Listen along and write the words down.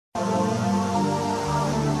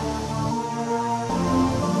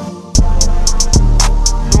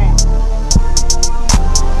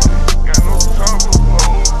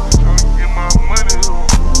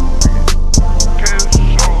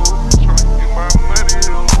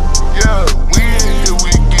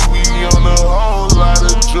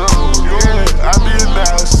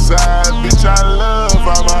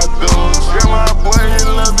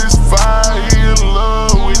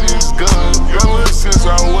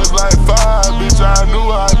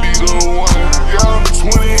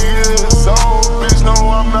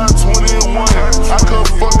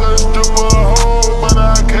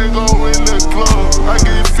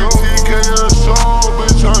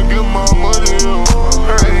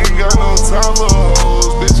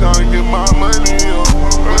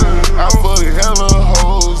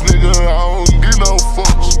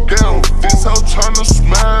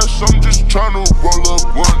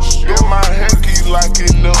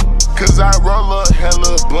Cause I roll up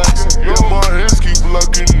hella blunts. Yeah, my hands keep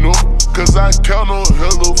looking up. Cause I count on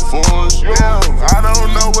hella funds. Damn, I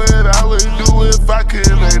don't know what I would do if I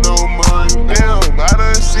couldn't make no money. Damn, I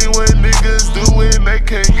done seen what niggas do when they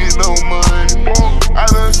can't get no money. I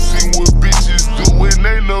done seen what bitches do when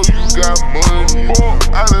they know you got money.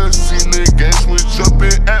 I done seen the gang switch up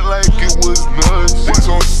and act like it was none.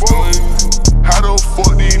 Bitch, I'm stunned. How the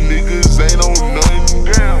fuck these niggas ain't on nothing?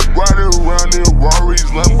 Riding around in Rarries,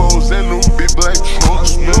 Lambos, and them big black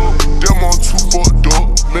trucks, man. Them on too fucked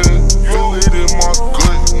up, man. Feel it in my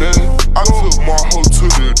gut, man. I took my hoe to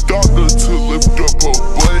the doctor to lift up her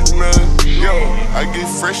butt, man. Yo, I get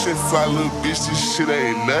fresh and fly, little bitch, this shit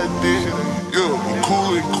ain't nothing. Yo, I'm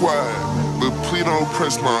cool and quiet, but please don't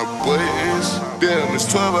press my buttons. Damn,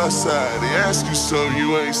 it's 12 outside, they ask you something,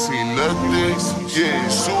 you ain't seen nothing. Yeah,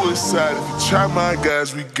 it's suicide, if you try my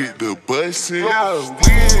guys, we get the bussin'. Yeah,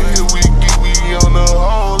 we in here, we on the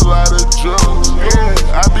whole